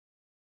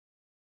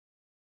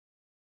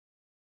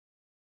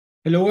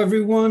Hello,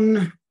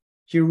 everyone.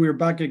 Here we're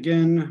back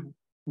again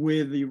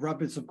with the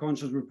Rapid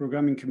Subconscious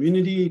Reprogramming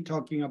community,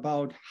 talking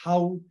about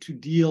how to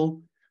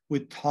deal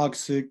with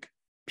toxic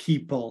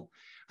people.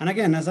 And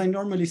again, as I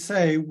normally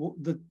say,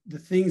 the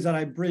things that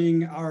I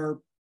bring are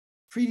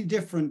pretty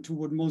different to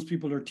what most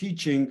people are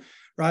teaching,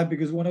 right?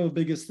 Because one of the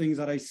biggest things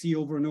that I see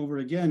over and over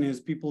again is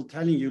people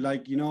telling you,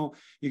 like, you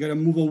got to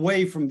move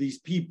away from these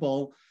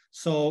people.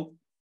 So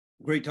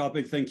great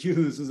topic. Thank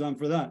you, Suzanne,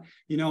 for that.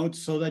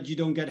 So that you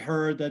don't get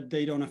hurt, that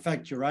they don't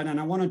affect you, right? And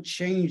I want to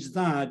change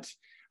that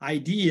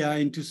idea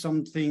into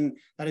something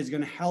that is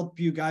going to help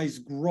you guys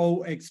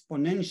grow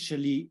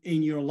exponentially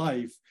in your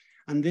life.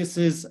 And this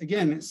is,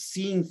 again,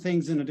 seeing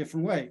things in a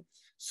different way.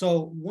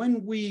 So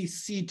when we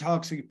see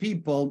toxic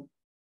people,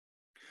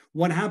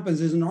 what happens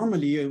is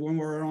normally when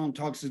we're around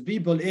toxic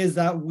people is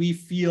that we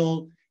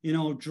feel,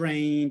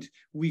 drained,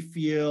 we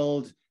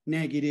feel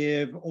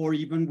negative, or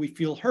even we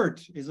feel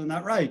hurt. Isn't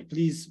that right?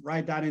 Please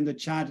write that in the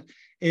chat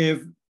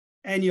if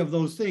any of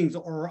those things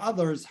or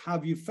others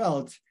have you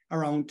felt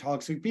around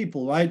toxic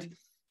people, right?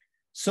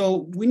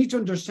 So we need to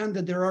understand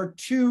that there are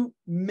two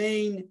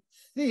main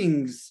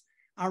things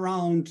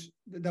around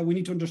that we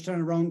need to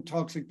understand around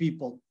toxic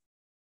people.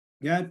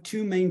 Yeah,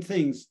 two main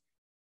things.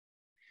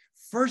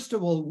 First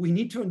of all, we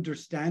need to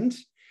understand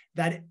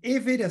that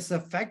if it is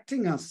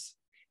affecting us,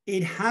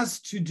 it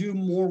has to do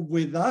more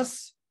with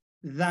us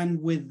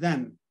than with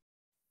them.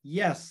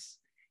 Yes,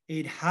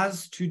 it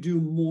has to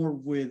do more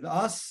with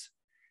us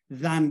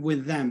than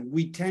with them.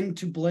 We tend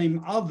to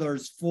blame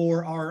others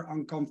for our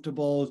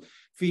uncomfortable,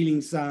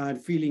 feeling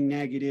sad, feeling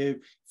negative,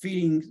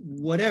 feeling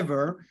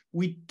whatever.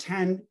 We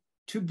tend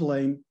to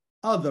blame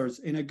others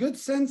in a good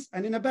sense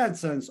and in a bad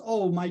sense.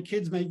 Oh, my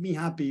kids make me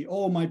happy.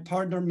 Oh, my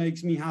partner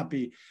makes me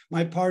happy.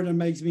 My partner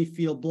makes me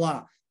feel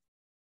blah.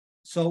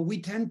 So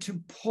we tend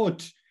to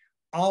put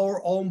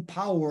our own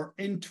power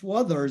into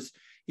others,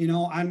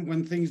 and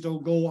when things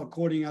don't go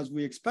according as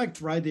we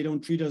expect, right? They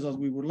don't treat us as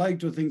we would like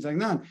to, things like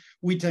that.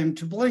 We tend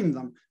to blame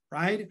them,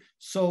 right?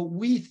 So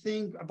we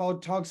think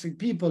about toxic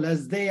people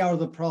as they are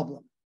the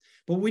problem.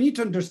 But we need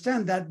to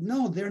understand that,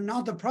 no, they're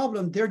not the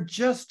problem. They're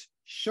just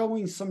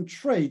showing some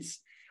traits.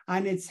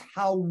 And it's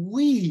how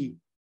we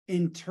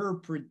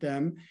interpret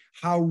them,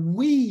 how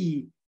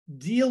we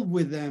deal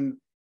with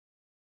them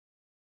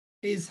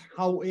is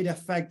how it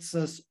affects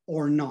us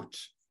or not.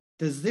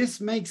 Does this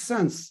make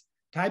sense?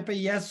 Type a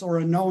yes or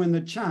a no in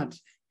the chat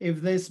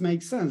if this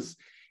makes sense.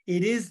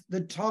 It is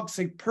the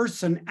toxic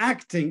person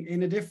acting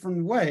in a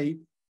different way,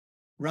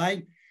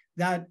 right?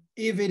 That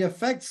if it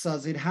affects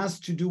us, it has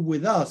to do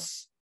with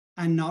us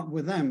and not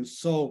with them.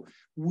 So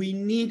we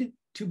need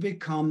to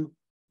become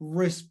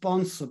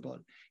responsible.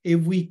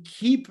 If we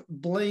keep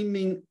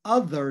blaming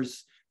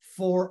others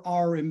for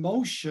our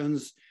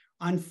emotions,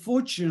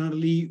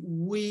 unfortunately,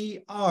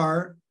 we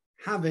are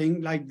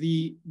having like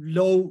the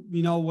low,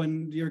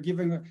 when you're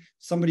giving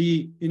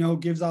somebody,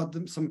 gives out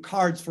some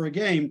cards for a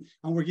game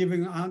and we're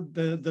giving out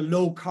the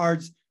low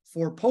cards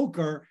for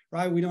poker,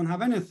 right? We don't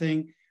have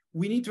anything.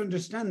 We need to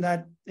understand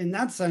that in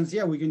that sense,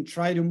 yeah, we can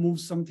try to move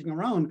something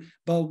around,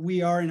 but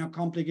we are in a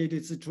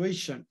complicated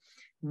situation.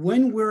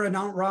 When we're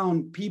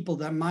around people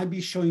that might be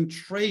showing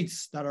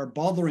traits that are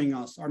bothering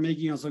us, are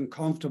making us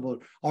uncomfortable,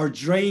 are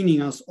draining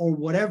us or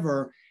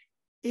whatever,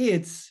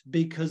 it's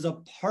because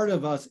a part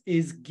of us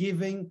is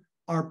giving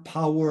our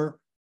power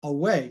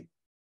away.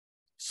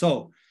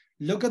 So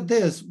look at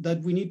this,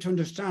 that we need to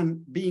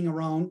understand being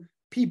around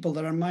people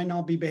that might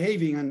not be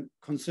behaving and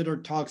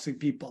considered toxic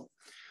people.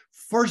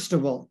 First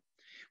of all,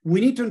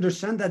 we need to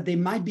understand that they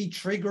might be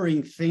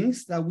triggering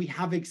things that we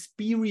have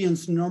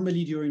experienced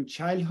normally during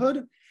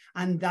childhood.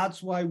 And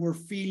that's why we're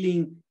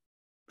feeling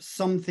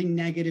something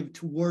negative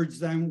towards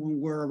them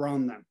when we're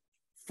around them.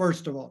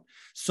 First of all,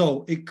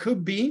 so it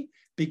could be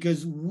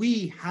because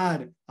we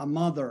had a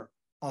mother,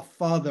 a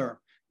father,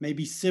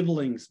 maybe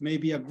siblings,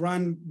 maybe a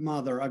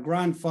grandmother, a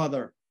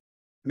grandfather,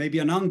 maybe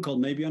an uncle,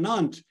 maybe an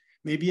aunt,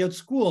 maybe at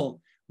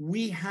school.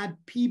 We had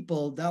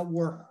people that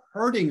were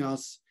hurting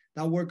us,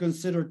 that were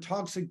considered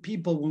toxic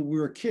people when we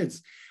were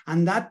kids.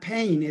 And that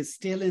pain is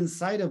still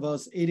inside of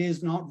us. It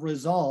is not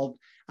resolved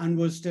and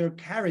we're still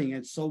carrying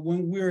it. So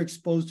when we're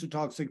exposed to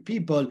toxic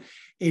people,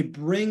 it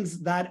brings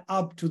that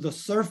up to the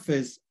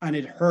surface and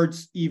it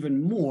hurts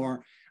even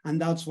more. And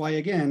that's why,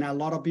 again, a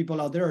lot of people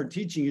out there are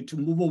teaching you to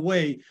move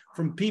away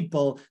from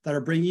people that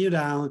are bringing you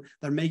down,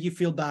 that make you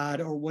feel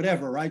bad or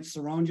whatever, right?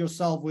 Surround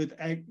yourself with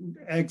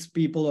X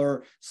people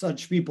or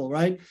such people,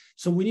 right?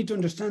 So we need to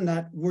understand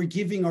that we're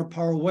giving our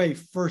power away,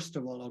 first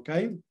of all,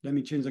 okay? Let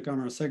me change the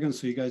camera a second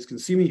so you guys can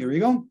see me. Here we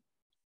go.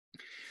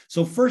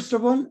 So first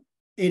of all,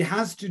 it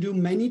has to do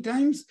many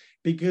times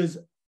because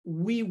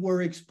we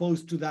were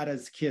exposed to that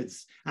as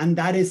kids, and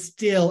that is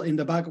still in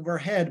the back of our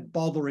head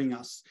bothering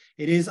us.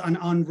 It is an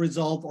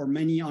unresolved or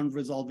many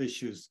unresolved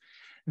issues.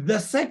 The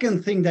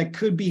second thing that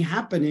could be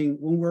happening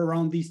when we're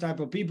around these type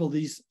of people,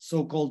 these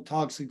so-called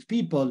toxic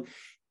people,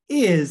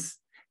 is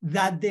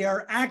that they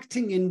are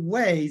acting in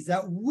ways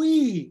that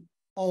we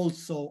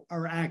also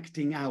are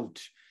acting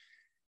out.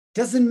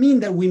 Doesn't mean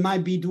that we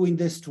might be doing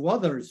this to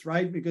others,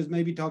 right? Because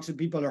maybe toxic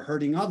people are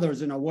hurting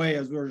others in a way,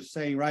 as we were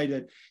saying, right?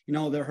 That,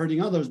 they're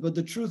hurting others. But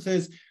the truth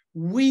is,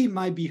 we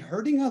might be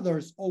hurting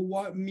others,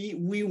 or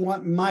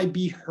might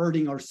be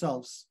hurting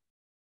ourselves.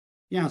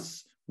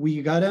 Yes,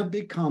 we gotta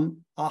become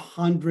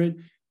 100%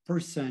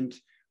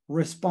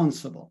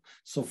 responsible.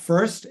 So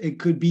first, it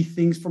could be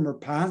things from our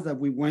past that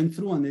we went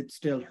through and it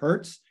still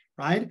hurts,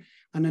 right?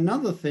 And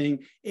another thing,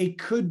 it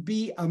could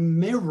be a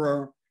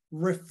mirror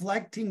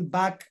reflecting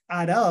back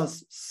at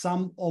us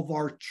some of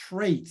our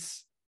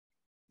traits.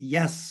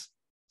 Yes,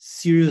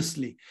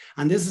 seriously.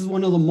 And this is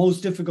one of the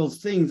most difficult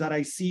things that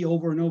I see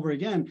over and over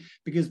again,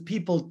 because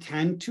people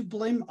tend to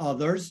blame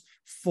others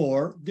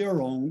for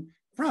their own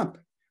crap,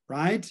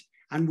 right?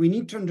 And we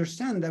need to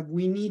understand that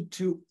we need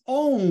to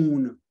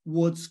own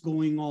what's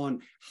going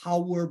on, how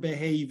we're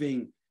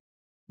behaving.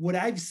 What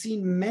I've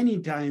seen many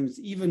times,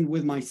 even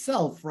with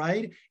myself,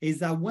 right, is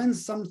that when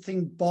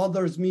something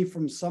bothers me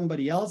from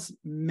somebody else,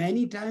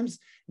 many times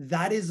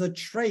that is a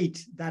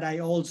trait that I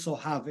also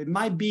have. It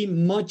might be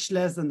much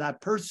less than that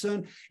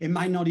person. It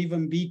might not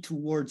even be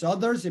towards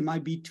others. It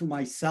might be to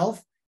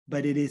myself,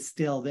 but it is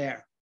still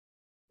there.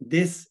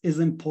 This is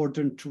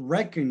important to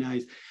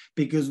recognize,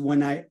 because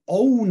when I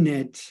own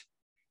it,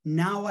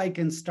 now I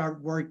can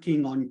start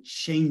working on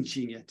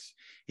changing it.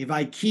 If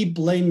I keep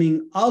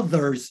blaming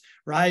others,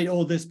 right?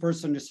 Oh, this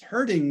person is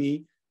hurting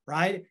me,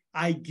 right?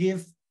 I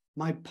give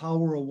my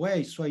power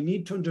away. So I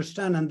need to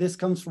understand, and this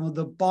comes from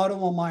the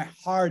bottom of my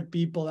heart,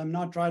 people. I'm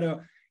not trying to,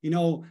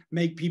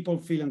 make people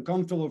feel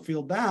uncomfortable,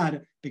 feel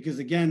bad, because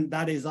again,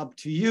 that is up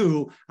to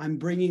you. I'm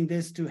bringing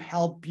this to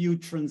help you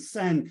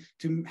transcend,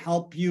 to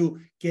help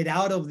you get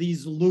out of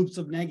these loops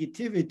of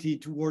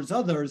negativity towards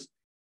others,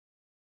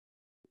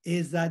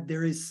 is that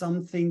there is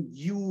something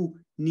you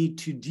need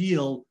to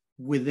deal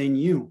within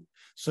you.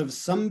 So if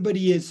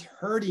somebody is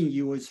hurting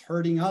you, is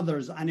hurting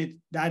others, and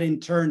that in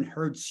turn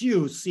hurts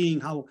you, seeing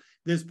how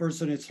this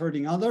person is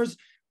hurting others,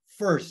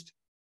 first,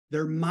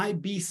 there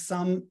might be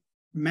some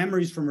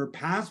memories from her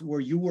past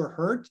where you were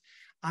hurt.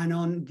 And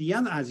on the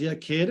other, as a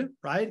kid,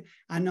 right?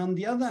 And on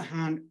the other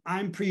hand,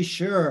 I'm pretty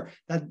sure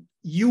that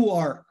you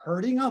are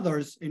hurting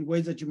others in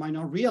ways that you might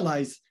not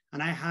realize.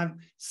 And I have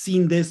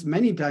seen this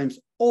many times,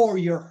 or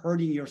you're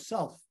hurting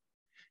yourself.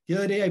 The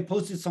other day, I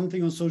posted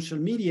something on social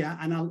media,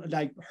 and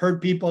I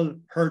hurt people,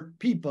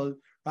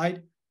 right?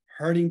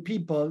 Hurting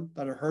people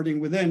that are hurting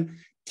within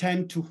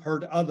tend to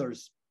hurt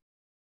others.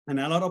 And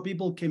a lot of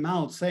people came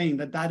out saying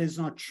that that is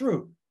not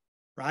true,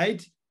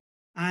 right?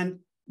 And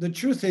the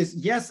truth is,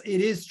 yes, it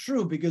is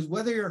true, because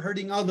whether you're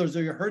hurting others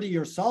or you're hurting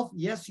yourself,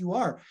 yes, you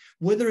are.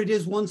 Whether it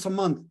is once a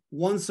month,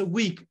 once a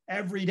week,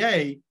 every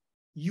day,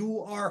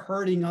 you are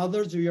hurting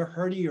others or you're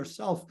hurting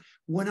yourself.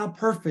 We're not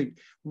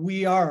perfect.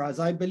 We are, as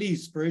I believe,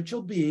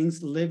 spiritual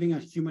beings living a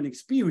human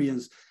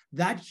experience.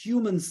 That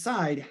human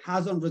side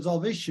has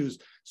unresolved issues.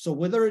 So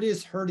whether it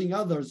is hurting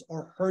others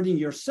or hurting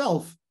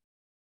yourself,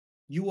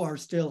 you are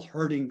still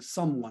hurting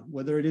someone,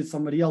 whether it is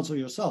somebody else or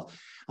yourself.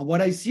 And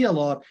what I see a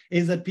lot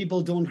is that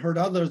people don't hurt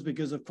others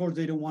because, of course,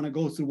 they don't want to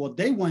go through what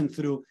they went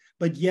through.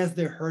 But yes,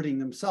 they're hurting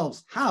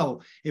themselves. How?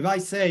 If I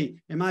say,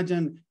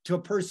 imagine to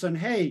a person,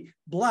 hey,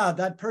 blah,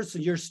 that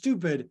person, you're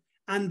stupid,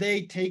 and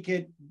they take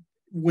it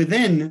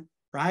within,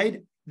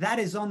 right? That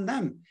is on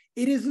them.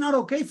 It is not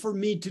okay for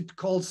me to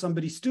call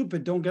somebody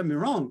stupid, don't get me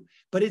wrong,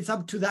 but it's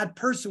up to that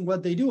person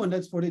what they do. And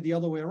let's put it the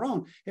other way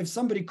around. If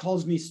somebody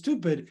calls me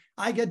stupid,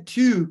 I get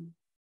two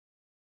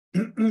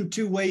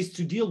ways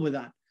to deal with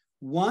that.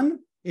 One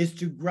is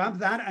to grab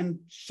that and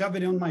shove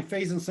it on my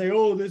face and say,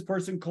 oh, this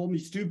person called me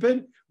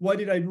stupid. What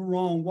did I do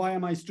wrong? Why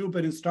am I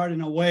stupid? And start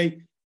in a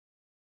way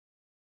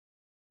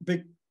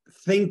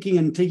thinking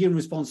and taking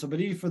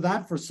responsibility for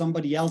that, for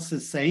somebody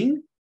else's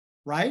saying,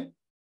 right?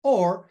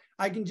 Or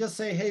I can just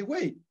say, hey,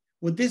 wait,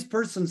 what this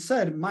person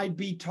said might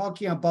be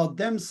talking about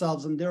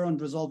themselves and their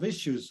unresolved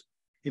issues.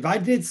 If I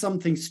did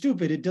something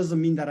stupid, it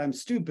doesn't mean that I'm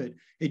stupid.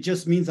 It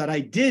just means that I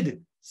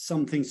did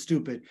something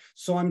stupid.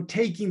 So I'm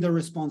taking the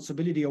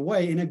responsibility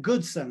away in a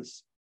good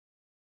sense.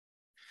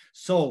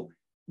 So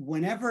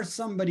whenever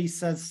somebody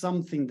says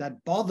something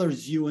that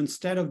bothers you,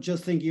 instead of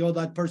just thinking, oh,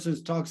 that person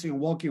is toxic and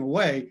walking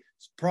away,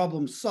 it's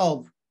problem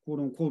solved, quote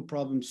unquote,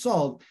 problem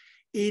solved,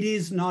 it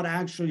is not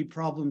actually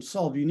problem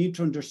solved. You need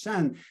to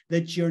understand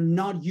that you're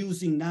not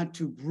using that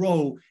to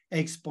grow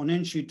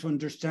exponentially, to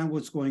understand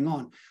what's going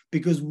on.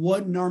 Because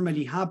what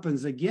normally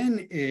happens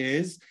again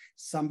is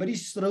somebody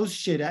throws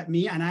shit at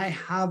me and I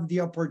have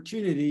the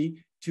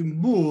opportunity to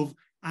move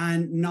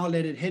and not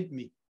let it hit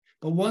me.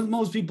 But what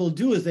most people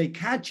do is they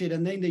catch it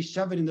and then they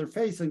shove it in their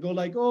face and go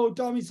like, oh,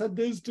 Tommy said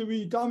this to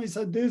me, Tommy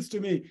said this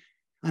to me.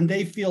 And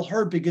they feel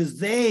hurt because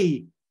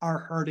they are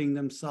hurting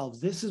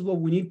themselves. This is what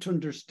we need to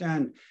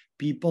understand,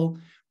 people.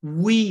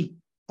 We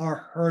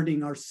are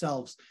hurting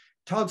ourselves.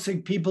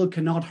 Toxic people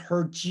cannot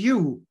hurt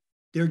you.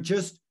 They're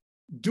just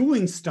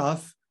doing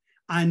stuff,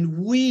 and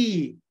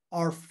we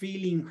are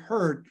feeling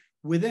hurt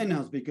within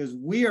us because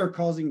we are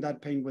causing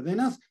that pain within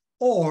us,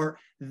 or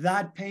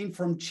that pain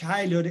from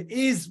childhood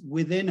is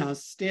within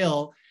us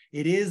still,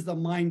 It is the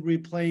mind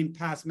replaying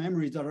past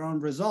memories that are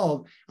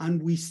unresolved,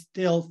 and we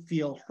still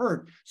feel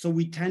hurt. So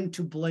we tend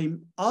to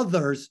blame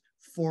others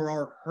for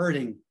our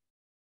hurting.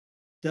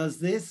 Does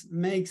this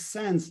make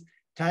sense?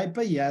 Type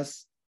a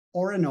yes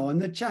or a no in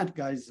the chat,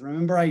 guys.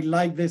 Remember, I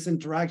like this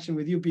interaction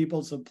with you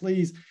people, so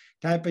please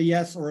type a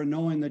yes or a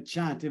no in the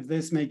chat if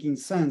this making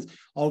sense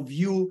of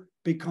you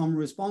become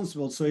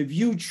responsible. So if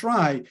you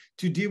try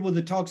to deal with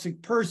a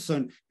toxic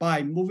person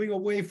by moving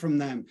away from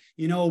them,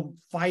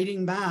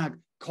 fighting back,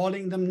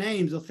 calling them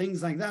names or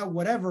things like that,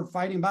 whatever,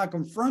 fighting back,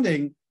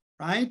 confronting,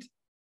 right?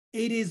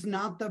 It is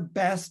not the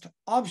best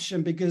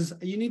option, because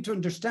you need to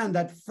understand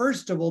that,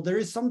 first of all, there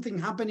is something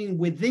happening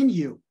within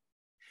you.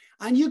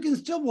 And you can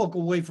still walk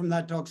away from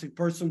that toxic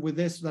person with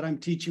this that I'm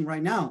teaching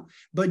right now,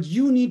 but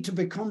you need to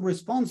become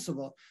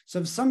responsible. So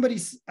if somebody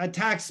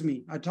attacks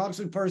me, a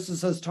toxic person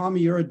says,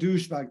 Tommy, you're a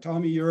douchebag.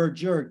 Tommy, you're a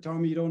jerk.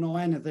 Tommy, you don't know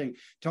anything.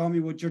 Tommy,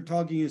 what you're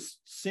talking is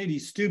silly,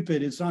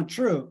 stupid. It's not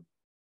true.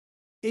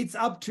 It's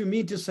up to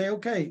me to say,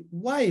 okay,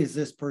 why is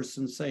this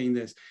person saying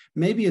this?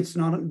 Maybe it's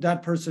not,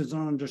 that person is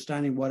not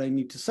understanding what I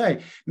need to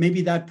say.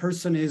 Maybe that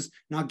person is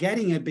not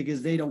getting it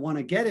because they don't want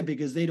to get it,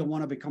 because they don't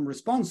want to become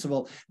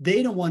responsible.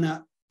 They don't want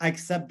to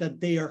accept that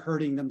they are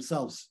hurting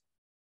themselves.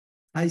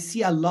 I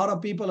see a lot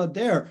of people out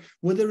there,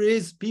 whether it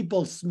is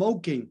people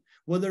smoking,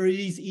 whether it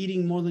is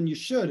eating more than you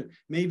should,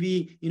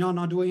 maybe,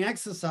 not doing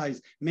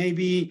exercise,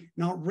 maybe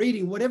not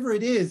reading, whatever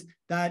it is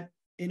that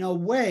in a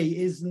way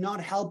is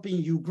not helping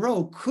you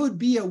grow, could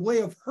be a way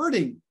of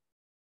hurting.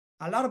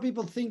 A lot of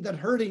people think that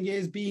hurting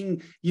is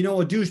being, a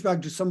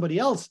douchebag to somebody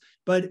else,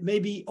 but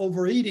maybe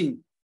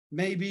overeating,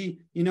 maybe,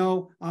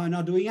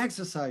 not doing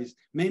exercise,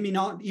 maybe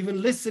not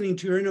even listening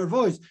to your inner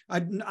voice.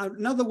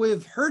 Another way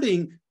of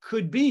hurting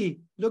could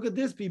be, look at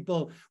this,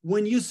 people,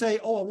 when you say,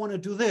 oh, I want to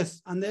do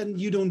this, and then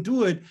you don't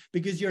do it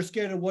because you're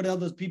scared of what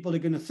other people are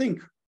going to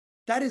think.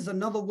 That is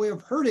another way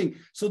of hurting.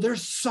 So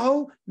there's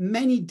so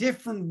many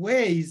different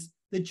ways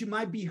that you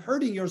might be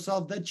hurting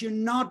yourself that you're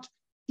not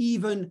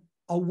even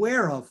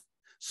aware of.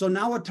 So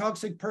now a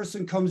toxic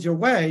person comes your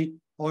way,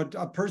 or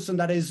a person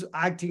that is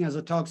acting as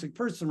a toxic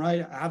person,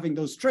 right? Having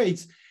those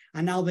traits,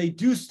 and now they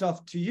do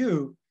stuff to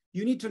you.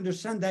 You need to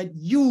understand that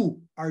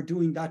you are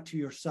doing that to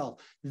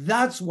yourself.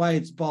 That's why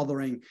it's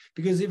bothering.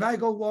 Because if I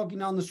go walking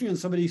down the street and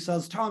somebody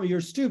says, Tommy, you're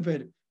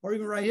stupid, or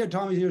even right here,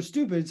 Tommy, you're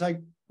stupid, it's like,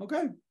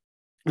 okay,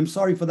 I'm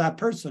sorry for that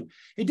person.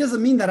 It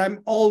doesn't mean that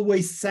I'm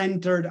always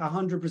centered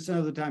 100%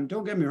 of the time.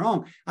 Don't get me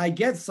wrong. I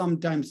get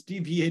sometimes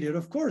deviated.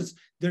 Of course,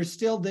 there's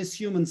still this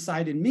human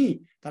side in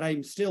me that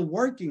I'm still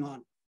working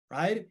on,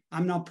 right?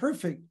 I'm not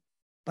perfect,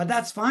 but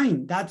that's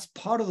fine. That's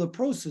part of the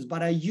process.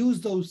 But I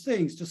use those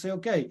things to say,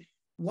 okay,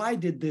 why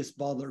did this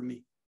bother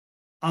me?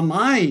 Am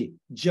I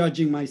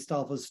judging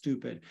myself as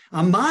stupid?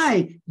 Am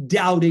I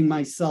doubting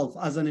myself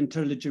as an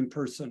intelligent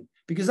person?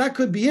 Because that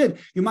could be it.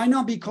 You might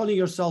not be calling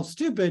yourself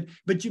stupid,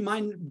 but you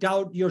might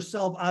doubt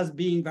yourself as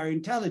being very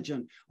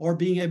intelligent or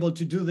being able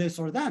to do this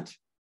or that.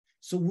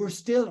 So we're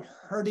still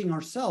hurting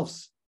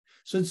ourselves.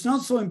 So it's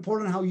not so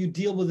important how you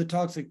deal with a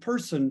toxic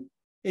person.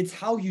 It's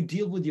how you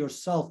deal with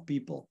yourself,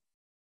 people.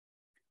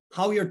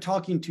 How you're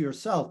talking to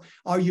yourself.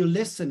 Are you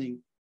listening?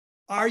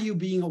 Are you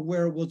being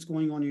aware of what's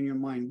going on in your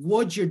mind?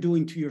 What you're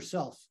doing to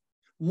yourself?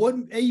 What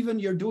even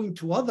you're doing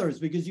to others,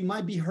 because you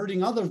might be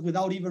hurting others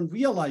without even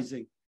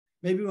realizing.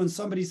 Maybe when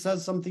somebody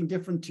says something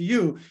different to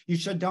you, you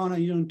shut down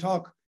and you don't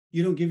talk,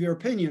 you don't give your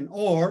opinion,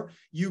 or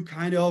you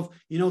kind of,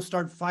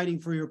 start fighting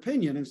for your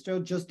opinion instead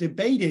of just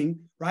debating,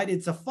 right?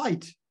 It's a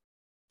fight.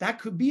 That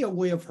could be a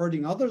way of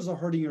hurting others or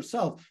hurting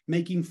yourself,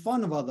 making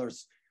fun of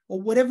others,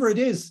 or whatever it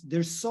is.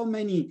 There's so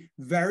many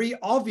very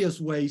obvious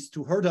ways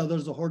to hurt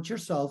others or hurt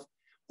yourself,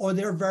 or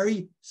there are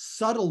very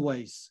subtle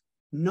ways,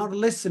 not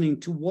listening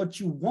to what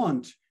you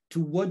want,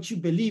 to what you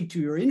believe, to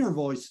your inner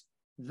voice.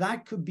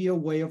 That could be a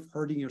way of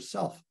hurting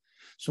yourself.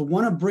 So I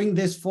want to bring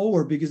this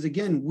forward because,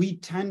 again, we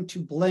tend to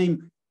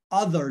blame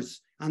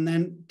others and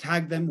then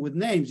tag them with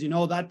names.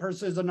 That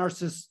person is a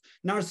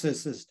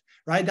narcissist,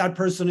 right? That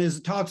person is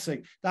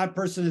toxic. That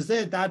person is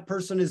it. That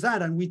person is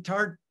that. And we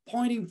start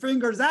pointing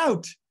fingers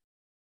out.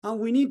 And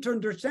we need to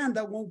understand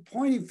that when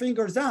pointing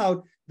fingers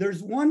out,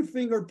 there's one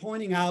finger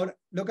pointing out.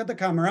 Look at the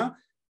camera.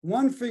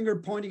 One finger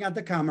pointing at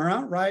the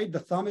camera, right? The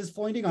thumb is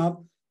pointing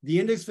up. The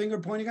index finger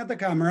pointing at the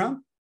camera.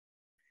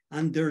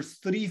 And there's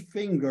three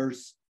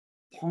fingers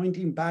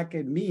pointing back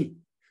at me.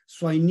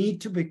 So I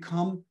need to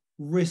become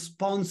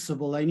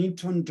responsible. I need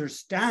to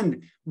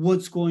understand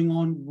what's going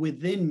on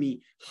within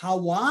me,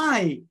 how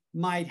I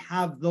might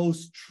have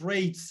those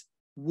traits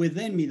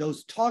within me,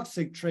 those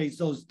toxic traits,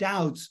 those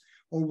doubts,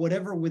 or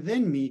whatever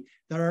within me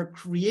that are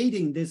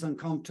creating this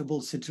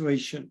uncomfortable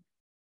situation.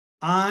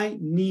 I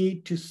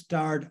need to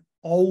start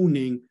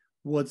owning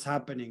what's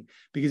happening,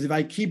 because if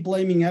I keep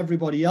blaming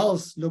everybody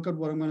else, look at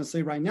what I'm going to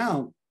say right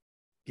now.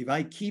 If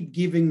I keep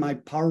giving my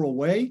power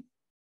away,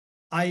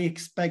 I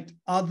expect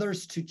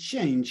others to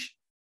change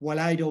while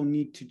I don't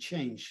need to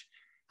change.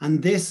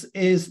 And this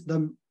is,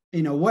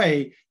 in a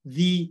way,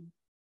 the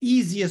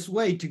easiest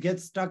way to get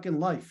stuck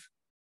in life.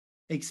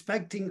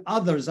 expecting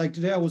others. Like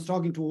today, I was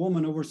talking to a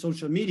woman over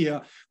social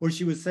media where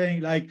she was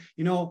saying, like,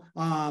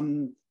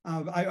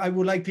 I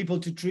would like people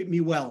to treat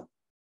me well.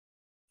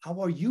 How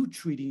are you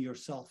treating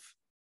yourself?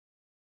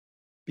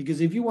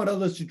 Because if you want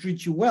others to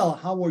treat you well,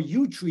 how are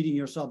you treating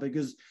yourself?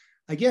 Because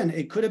again,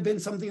 it could have been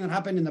something that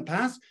happened in the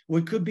past, or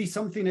it could be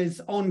something that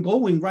is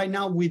ongoing right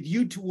now with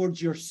you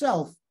towards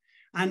yourself.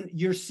 And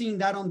you're seeing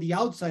that on the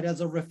outside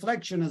as a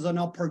reflection, as an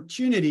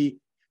opportunity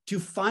to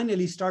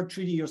finally start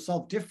treating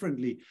yourself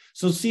differently.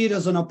 So see it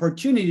as an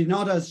opportunity,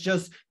 not as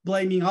just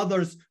blaming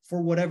others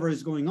for whatever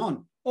is going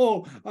on.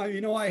 Oh,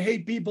 I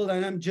hate people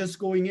and I'm just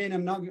going in.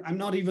 I'm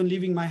not even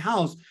leaving my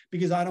house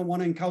because I don't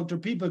want to encounter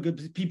people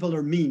because people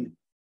are mean.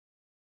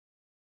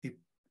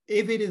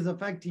 If it is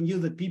affecting you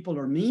that people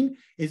are mean,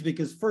 it's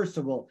because, first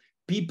of all,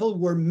 people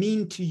were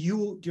mean to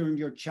you during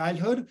your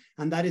childhood,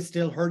 and that is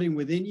still hurting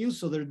within you.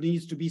 So there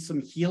needs to be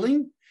some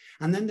healing.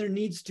 And then there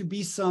needs to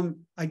be some,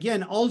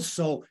 again,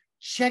 also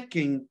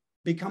checking,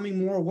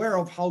 becoming more aware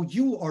of how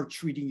you are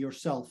treating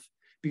yourself.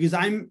 Because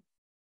I'm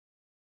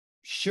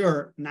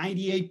sure,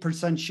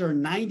 98% sure,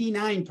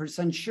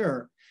 99%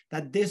 sure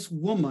that this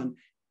woman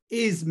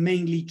is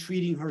mainly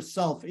treating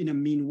herself in a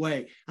mean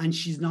way, and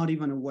she's not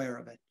even aware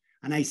of it.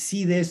 And I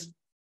see this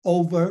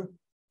over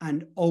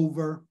and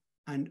over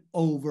and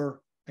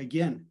over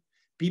again.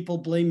 People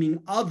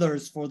blaming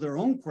others for their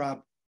own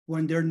crap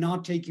when they're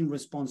not taking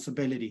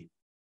responsibility.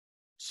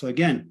 So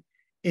again,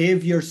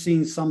 if you're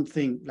seeing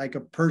something like a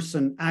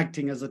person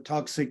acting as a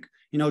toxic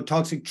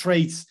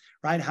traits,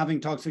 right?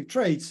 Having toxic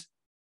traits,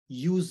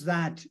 use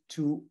that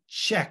to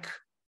check,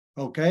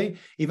 okay?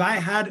 If I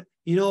had,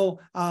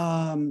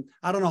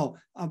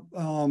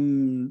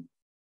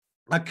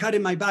 a cut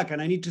in my back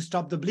and I need to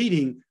stop the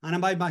bleeding and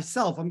I'm by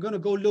myself, I'm going to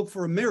go look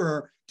for a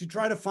mirror to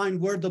try to find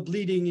where the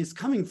bleeding is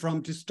coming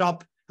from to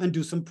stop and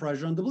do some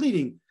pressure on the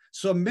bleeding.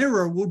 So a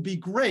mirror would be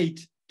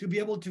great to be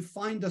able to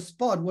find the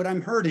spot where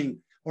I'm hurting.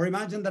 Or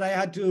imagine that I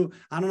had to,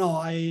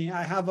 I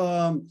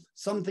have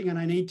something and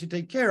I need to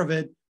take care of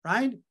it,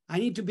 right? I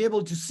need to be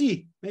able to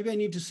see. Maybe I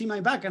need to see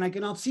my back and I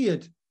cannot see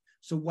it.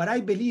 So what I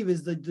believe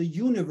is that the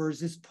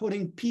universe is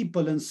putting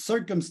people and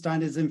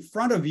circumstances in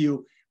front of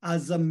you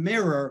as a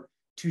mirror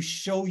to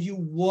show you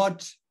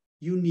what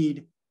you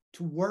need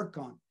to work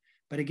on.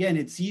 But again,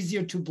 it's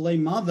easier to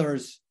blame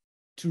others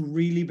to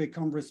really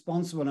become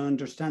responsible and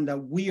understand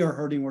that we are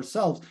hurting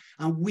ourselves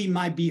and we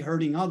might be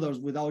hurting others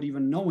without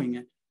even knowing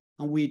it.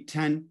 And we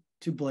tend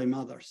to blame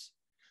others.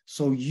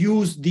 So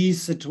use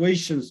these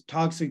situations,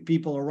 toxic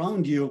people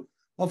around you,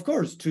 of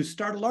course, to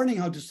start learning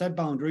how to set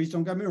boundaries,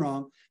 don't get me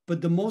wrong.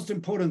 But the most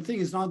important thing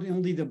is not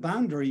only the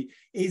boundary,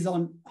 is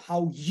on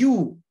how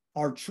you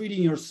are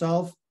treating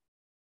yourself.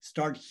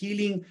 Start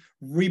healing,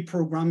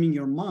 reprogramming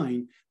your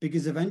mind,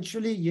 because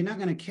eventually you're not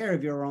going to care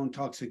if you're around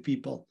toxic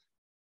people.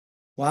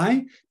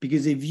 Why?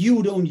 Because if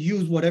you don't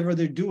use whatever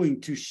they're doing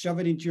to shove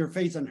it into your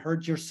face and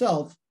hurt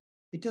yourself,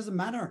 it doesn't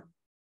matter.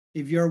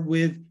 If you're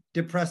with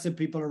depressive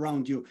people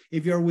around you,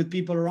 if you're with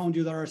people around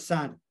you that are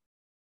sad,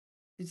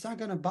 it's not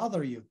going to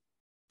bother you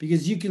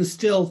because you can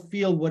still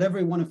feel whatever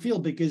you want to feel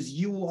because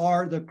you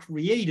are the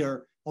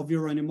creator of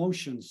your own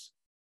emotions.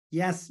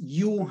 Yes,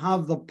 you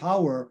have the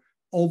power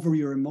over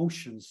your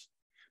emotions.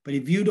 But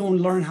if you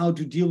don't learn how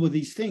to deal with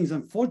these things,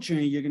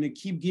 unfortunately, you're going to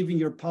keep giving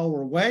your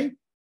power away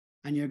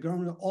and you're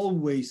going to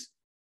always,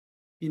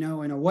 in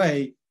a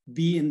way,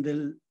 be in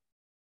the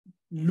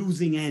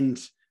losing end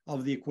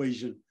of the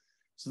equation.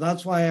 So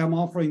that's why I'm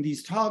offering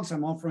these talks.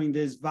 I'm offering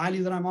this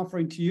value that I'm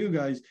offering to you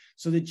guys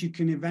so that you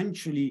can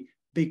eventually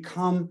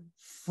become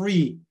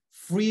free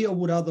of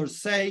what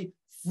others say,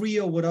 free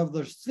of what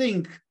others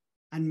think,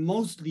 and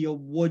mostly of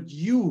what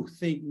you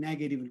think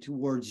negatively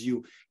towards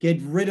you.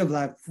 Get rid of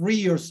that, free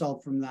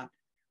yourself from that.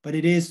 But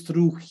it is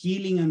through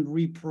healing and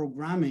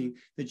reprogramming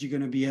that you're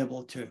going to be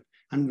able to.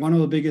 And one of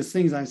the biggest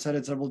things, I said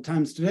it several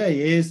times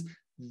today, is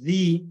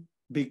the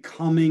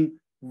becoming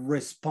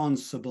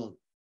responsible.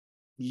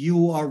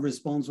 You are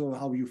responsible for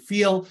how you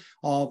feel,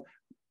 of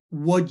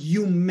what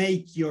you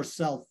make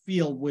yourself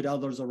feel with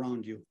others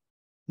around you.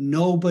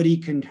 Nobody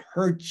can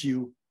hurt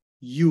you.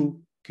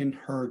 You can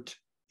hurt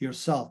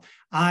yourself.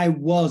 I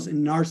was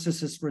in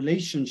narcissist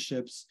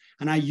relationships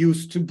and I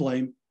used to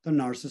blame the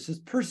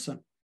narcissist person.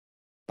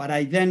 But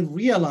I then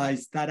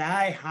realized that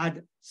I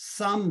had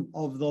some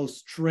of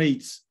those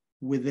traits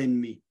within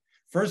me.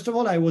 First of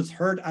all, I was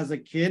hurt as a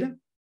kid,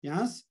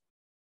 yes?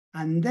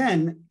 And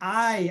then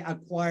I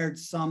acquired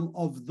some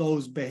of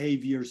those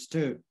behaviors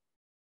too,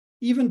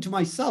 even to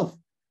myself,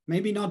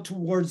 maybe not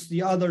towards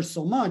the others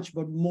so much,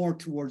 but more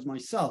towards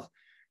myself.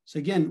 So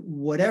again,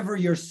 whatever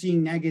you're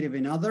seeing negative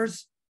in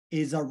others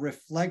is a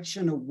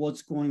reflection of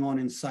what's going on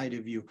inside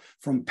of you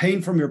from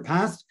pain from your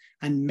past.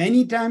 And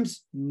many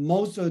times,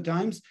 most of the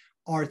times,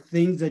 are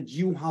things that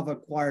you have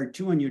acquired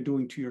too and you're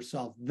doing to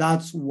yourself.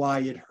 That's why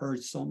it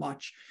hurts so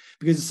much.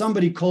 Because if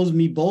somebody calls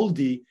me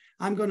boldy,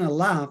 I'm going to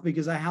laugh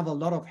because I have a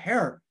lot of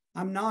hair.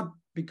 I'm not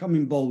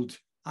becoming bold.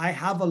 I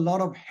have a lot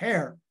of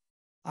hair.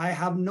 I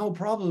have no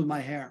problem with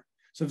my hair.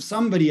 So if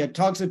somebody, a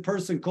toxic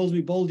person, calls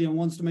me boldy and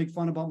wants to make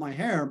fun about my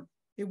hair,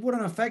 It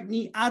wouldn't affect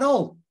me at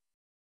all.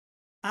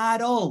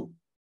 At all.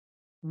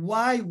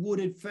 Why would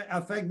it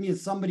affect me if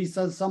somebody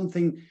says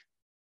something,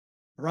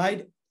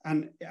 right,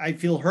 and I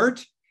feel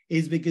hurt?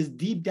 Is because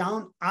deep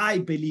down, I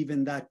believe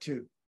in that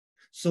too.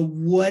 So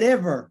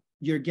whatever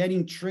you're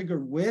getting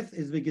triggered with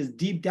is because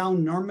deep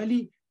down,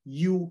 normally,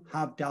 you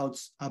have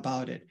doubts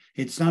about it.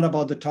 It's not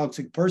about the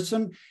toxic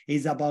person.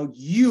 It's about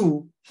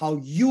you, how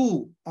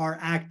you are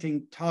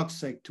acting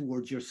toxic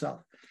towards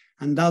yourself.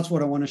 And that's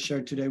what I want to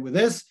share today with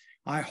this.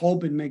 I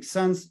hope it makes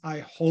sense. I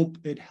hope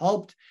it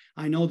helped.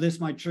 I know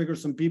this might trigger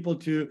some people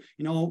to,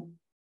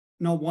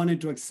 not wanting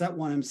to accept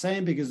what I'm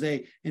saying because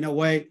they, in a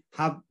way,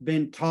 have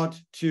been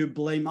taught to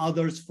blame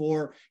others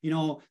for,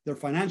 their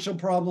financial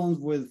problems,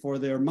 for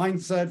their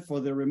mindset, for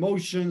their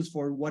emotions,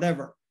 for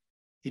whatever.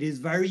 It is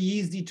very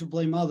easy to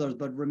blame others,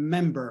 but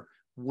remember,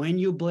 when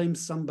you blame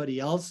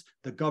somebody else,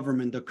 the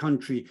government, the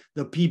country,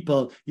 the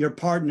people, your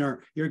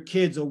partner, your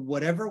kids, or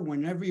whatever,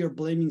 whenever you're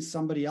blaming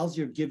somebody else,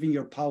 you're giving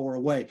your power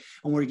away.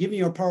 And we're giving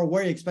your power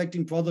away,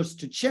 expecting for others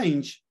to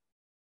change.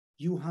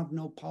 You have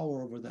no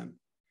power over them.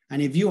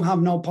 And if you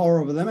have no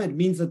power over them, it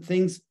means that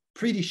things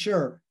pretty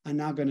sure are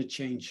not going to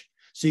change.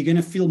 So you're going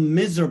to feel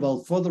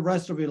miserable for the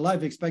rest of your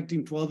life,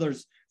 expecting for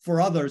others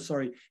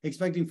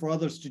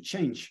to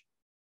change.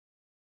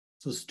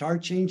 So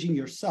start changing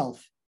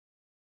yourself.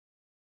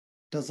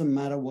 Doesn't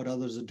matter what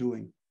others are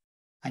doing.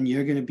 And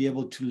you're going to be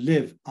able to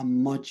live a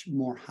much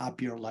more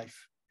happier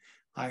life.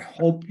 I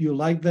hope you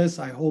like this.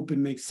 I hope it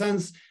makes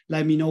sense.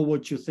 Let me know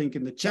what you think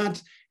in the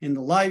chat, in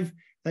the live.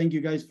 Thank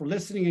you guys for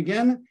listening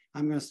again.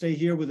 I'm going to stay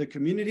here with the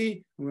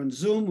community. We're on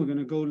Zoom. We're going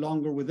to go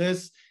longer with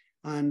this.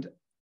 And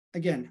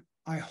again,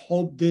 I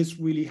hope this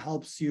really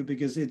helps you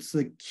because it's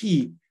the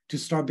key to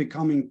start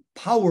becoming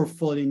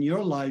powerful in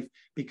your life,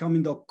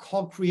 becoming the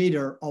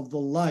co-creator of the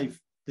life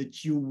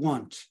that you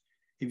want.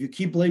 If you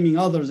keep blaming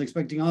others,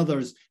 expecting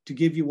others to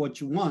give you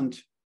what you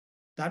want,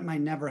 that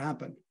might never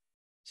happen.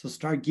 So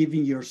start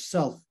giving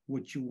yourself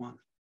what you want,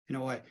 in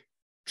a way,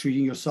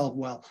 treating yourself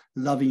well,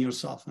 loving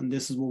yourself. And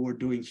this is what we're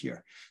doing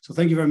here. So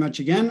thank you very much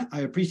again.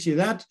 I appreciate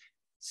that.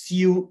 See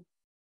you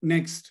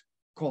next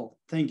call.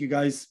 Thank you,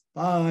 guys.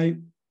 Bye.